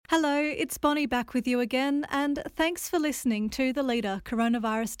Hello, it's Bonnie back with you again, and thanks for listening to The Leader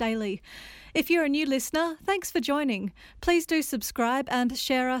Coronavirus Daily. If you're a new listener, thanks for joining. Please do subscribe and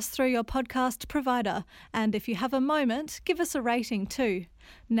share us through your podcast provider, and if you have a moment, give us a rating too.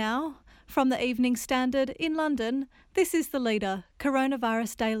 Now, from the Evening Standard in London, this is The Leader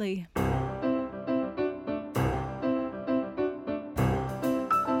Coronavirus Daily.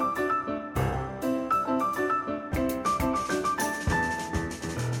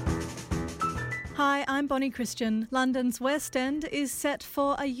 Hi, I'm Bonnie Christian. London's West End is set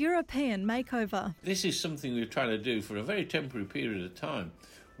for a European makeover. This is something we're trying to do for a very temporary period of time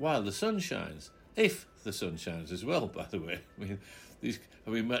while the sun shines. If the sun shines as well, by the way.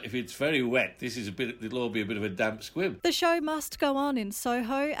 If it's very wet, it'll all be a bit of a damp squib. The show must go on in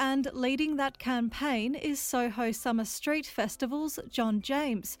Soho, and leading that campaign is Soho Summer Street Festival's John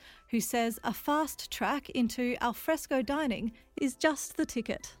James, who says a fast track into alfresco dining is just the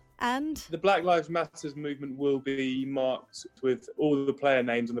ticket. And the Black Lives Matter movement will be marked with all the player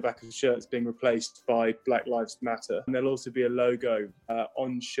names on the back of the shirts being replaced by Black Lives Matter. And there'll also be a logo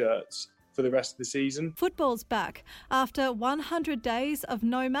on shirts for the rest of the season. Football's back. After 100 days of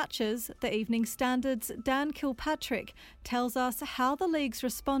no matches, the Evening Standard's Dan Kilpatrick tells us how the league's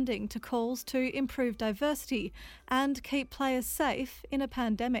responding to calls to improve diversity and keep players safe in a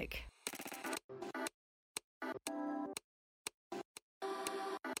pandemic.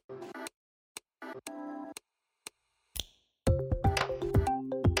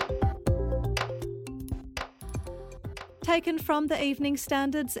 Taken from the Evening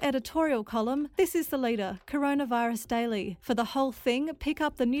Standard's editorial column, this is The Leader Coronavirus Daily. For the whole thing, pick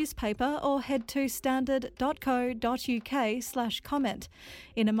up the newspaper or head to standard.co.uk/comment.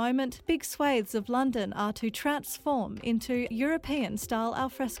 In a moment, big swathes of London are to transform into European-style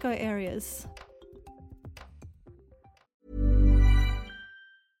alfresco areas.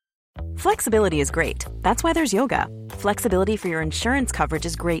 Flexibility is great. That's why there's yoga. Flexibility for your insurance coverage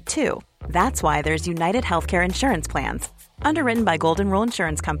is great too. That's why there's United Healthcare Insurance Plans. Underwritten by Golden Rule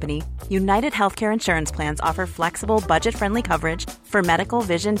Insurance Company, United Healthcare Insurance Plans offer flexible, budget-friendly coverage for medical,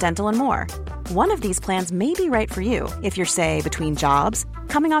 vision, dental, and more. One of these plans may be right for you if you're, say, between jobs,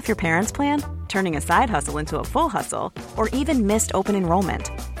 coming off your parents' plan, turning a side hustle into a full hustle, or even missed open enrollment.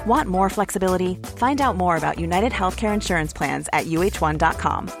 Want more flexibility? Find out more about United Healthcare Insurance Plans at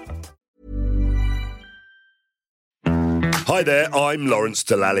uh1.com. Hi there, I'm Lawrence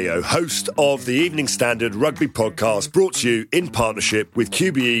Dallaglio, host of the Evening Standard Rugby Podcast, brought to you in partnership with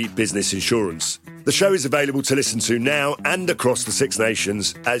QBE Business Insurance. The show is available to listen to now and across the Six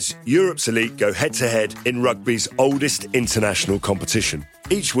Nations as Europe's elite go head-to-head in rugby's oldest international competition.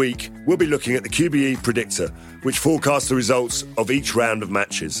 Each week, we'll be looking at the QBE Predictor, which forecasts the results of each round of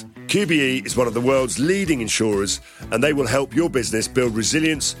matches. QBE is one of the world's leading insurers, and they will help your business build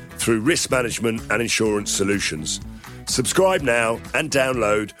resilience through risk management and insurance solutions. Subscribe now and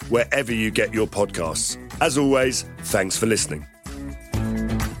download wherever you get your podcasts. As always, thanks for listening.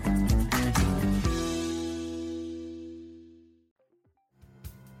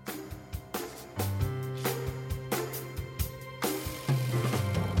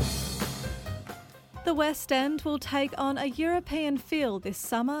 The West End will take on a European feel this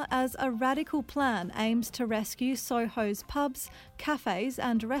summer as a radical plan aims to rescue Soho's pubs, cafes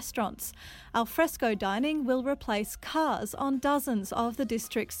and restaurants. Alfresco dining will replace cars on dozens of the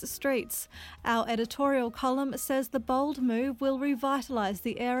district's streets. Our editorial column says the bold move will revitalise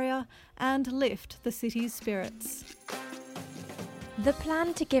the area and lift the city's spirits. The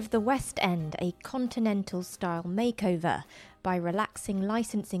plan to give the West End a continental-style makeover by relaxing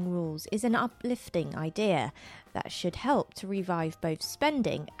licensing rules is an uplifting idea that should help to revive both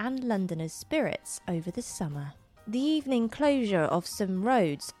spending and Londoners' spirits over the summer. The evening closure of some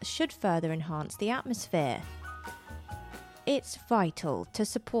roads should further enhance the atmosphere. It's vital to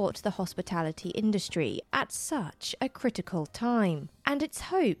support the hospitality industry at such a critical time, and it's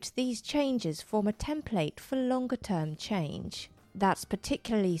hoped these changes form a template for longer-term change. That's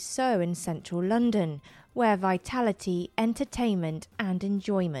particularly so in central London, where vitality, entertainment and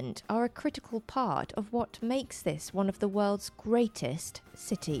enjoyment are a critical part of what makes this one of the world's greatest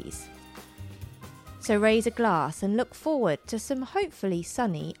cities. So raise a glass and look forward to some hopefully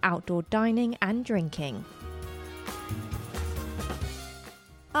sunny outdoor dining and drinking.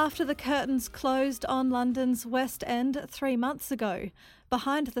 After the curtains closed on London's West End 3 months ago,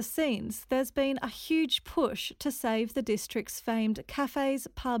 behind the scenes there's been a huge push to save the district's famed cafes,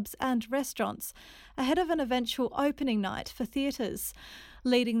 pubs and restaurants ahead of an eventual opening night for theatres.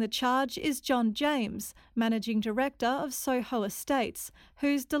 Leading the charge is John James, Managing Director of Soho Estates,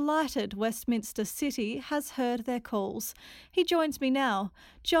 who's delighted Westminster City has heard their calls. He joins me now.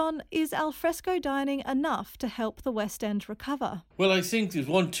 John, is alfresco dining enough to help the West End recover? Well, I think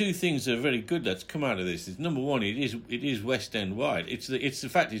there's two things that are very good that's come out of this. Number one, it is West End wide. It's the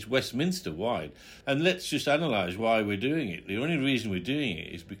fact it's Westminster wide. And let's just analyse why we're doing it. The only reason we're doing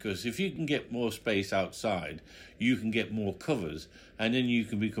it is because if you can get more space outside, you can get more covers, and then you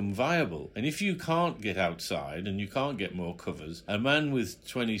can become viable. And if you can't get outside and you can't get more covers, a man with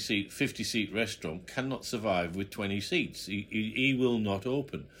 50-seat restaurant cannot survive with 20 seats. He will not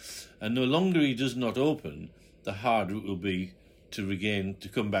open. And the longer he does not open, the harder it will be to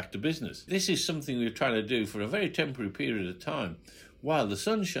come back to business. This is something we're trying to do for a very temporary period of time while the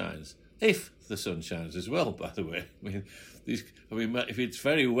sun shines. If the sun shines as well, by the way. If it's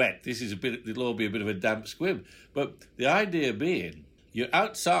very wet, it'll all be a bit of a damp squib. But the idea being, you're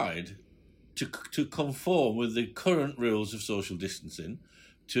outside to conform with the current rules of social distancing,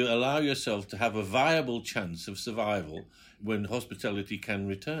 to allow yourself to have a viable chance of survival when hospitality can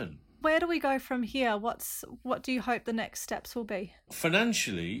return. Where do we go from here? What do you hope the next steps will be?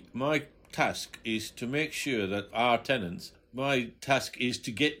 Financially, my task is to make sure that our tenants, my task is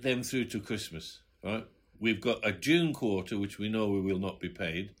to get them through to Christmas, right? We've got a June quarter, which we know we will not be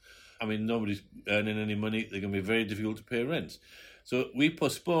paid. Nobody's earning any money. They're going to be very difficult to pay rents. So we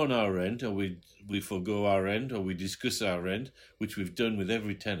postpone our rent, or we forgo our rent, or we discuss our rent, which we've done with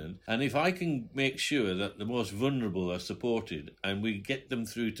every tenant. And if I can make sure that the most vulnerable are supported and we get them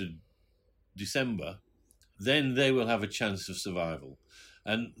through to December, then they will have a chance of survival.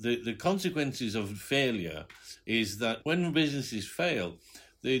 And the consequences of failure is that when businesses fail,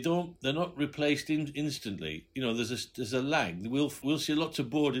 they're not replaced instantly. There's a lag. We'll see lots of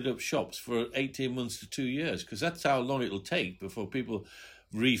boarded up shops for 18 months to 2 years, because that's how long it'll take before people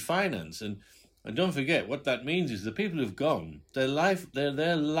refinance. And don't forget, what that means is the people who've gone, their life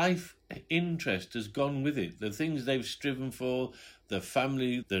interest has gone with it. The things they've striven for, their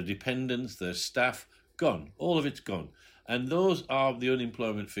family, their dependents, their staff, gone. All of it's gone. And those are the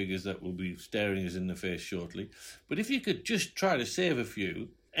unemployment figures that will be staring us in the face shortly. But if you could just try to save a few,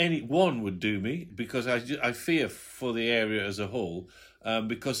 any one would do me, because I fear for the area as a whole,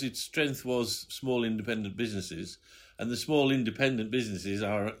 because its strength was small independent businesses, and the small independent businesses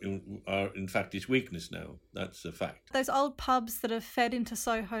are in fact its weakness now. That's a fact. Those old pubs that have fed into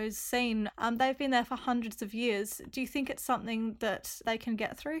Soho's scene, they've been there for hundreds of years. Do you think it's something that they can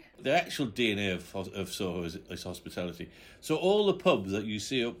get through? The actual DNA of Soho is hospitality. So all the pubs that you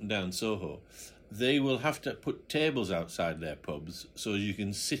see up and down Soho, they will have to put tables outside their pubs so you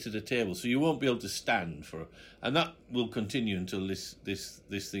can sit at a table. So you won't be able to stand and that will continue until this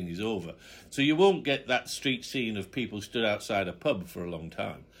thing is over. So you won't get that street scene of people stood outside a pub for a long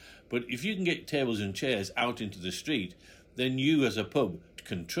time. But if you can get tables and chairs out into the street, then you as a pub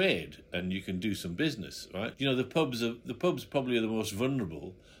can trade and you can do some business, right? The pubs probably are the most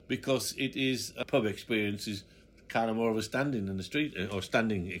vulnerable, because it is a pub experience is kind of more of a standing in the street or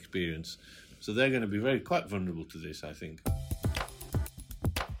standing experience. So they're going to be quite vulnerable to this, I think.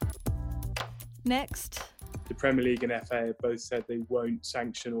 Next. The Premier League and FA have both said they won't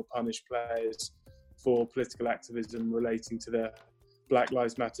sanction or punish players for political activism relating to the Black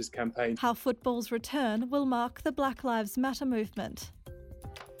Lives Matter campaign. How football's return will mark the Black Lives Matter movement.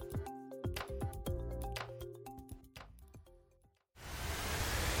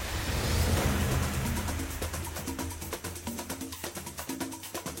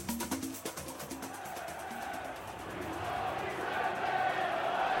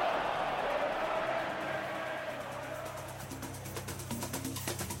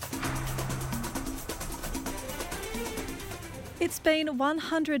 It's been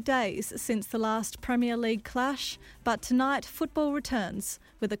 100 days since the last Premier League clash, but tonight football returns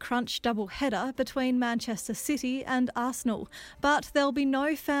with a crunch double-header between Manchester City and Arsenal. But there'll be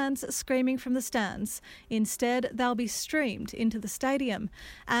no fans screaming from the stands. Instead, they'll be streamed into the stadium.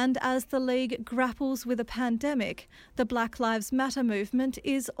 And as the league grapples with a pandemic, the Black Lives Matter movement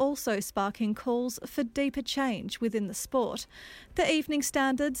is also sparking calls for deeper change within the sport. The Evening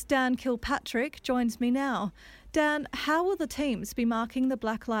Standard's Dan Kilpatrick joins me now. Dan, how will the teams be marking the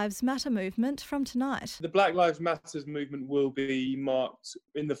Black Lives Matter movement from tonight? The Black Lives Matter movement will be marked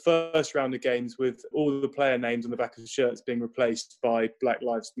in the first round of games with all the player names on the back of shirts being replaced by Black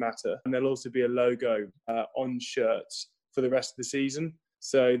Lives Matter. And there'll also be a logo on shirts for the rest of the season.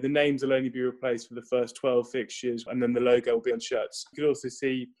 So the names will only be replaced for the first 12 fixtures, and then the logo will be on shirts. You could also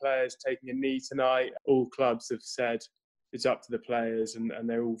see players taking a knee tonight. All clubs have said it's up to the players, and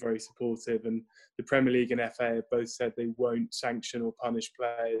they're all very supportive. And the Premier League and FA have both said they won't sanction or punish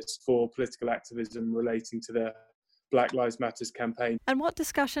players for political activism relating to their Black Lives Matter campaign. And what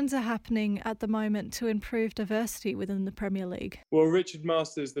discussions are happening at the moment to improve diversity within the Premier League? Well, Richard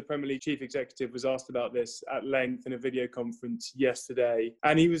Masters, the Premier League chief executive, was asked about this at length in a video conference yesterday,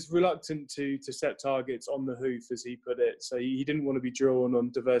 and he was reluctant to set targets on the hoof, as he put it. So he didn't want to be drawn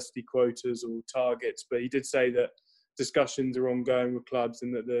on diversity quotas or targets, but he did say that discussions are ongoing with clubs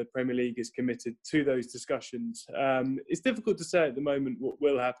and that the Premier League is committed to those discussions. It's difficult to say at the moment what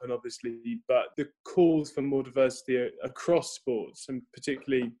will happen, obviously, but the calls for more diversity across sports, and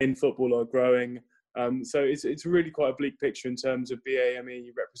particularly in football, are growing. So it's really quite a bleak picture in terms of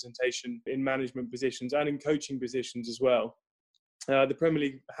BAME representation in management positions and in coaching positions as well. The Premier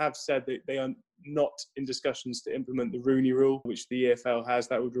League have said that they are not in discussions to implement the Rooney Rule, which the EFL has.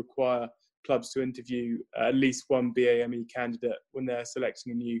 That would require clubs to interview at least one BAME candidate when they're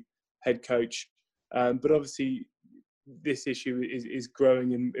selecting a new head coach. But obviously, this issue is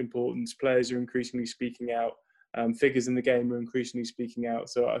growing in importance. Players are increasingly speaking out. Figures in the game are increasingly speaking out.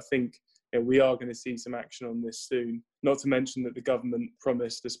 So I think we are going to see some action on this soon. Not to mention that the government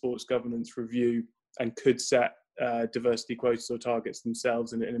promised a sports governance review and could set diversity quotas or targets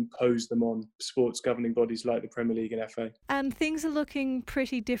themselves and impose them on sports governing bodies like the Premier League and FA. And things are looking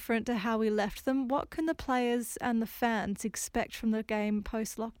pretty different to how we left them. What can the players and the fans expect from the game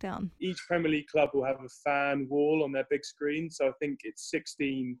post-lockdown? Each Premier League club will have a fan wall on their big screen. So I think it's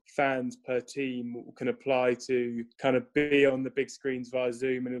 16 fans per team can apply to kind of be on the big screens via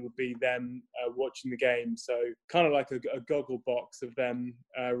Zoom, and it will be them watching the game. So kind of like a goggle box of them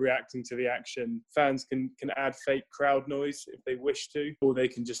reacting to the action. Fans can add fake crowd noise if they wish to, or they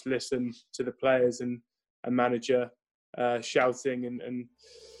can just listen to the players and manager shouting,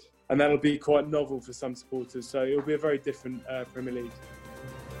 and that'll be quite novel for some supporters. So it'll be a very different Premier League.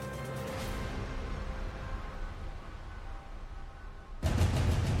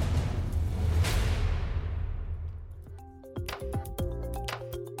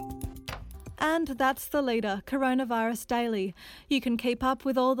 And that's The Leader, Coronavirus Daily. You can keep up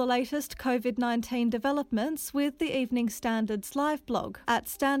with all the latest COVID-19 developments with the Evening Standard's live blog at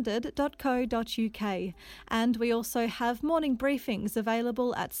standard.co.uk. And we also have morning briefings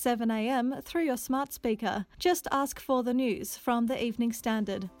available at 7 a.m. through your smart speaker. Just ask for the news from the Evening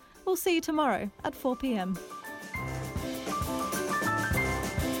Standard. We'll see you tomorrow at 4 p.m.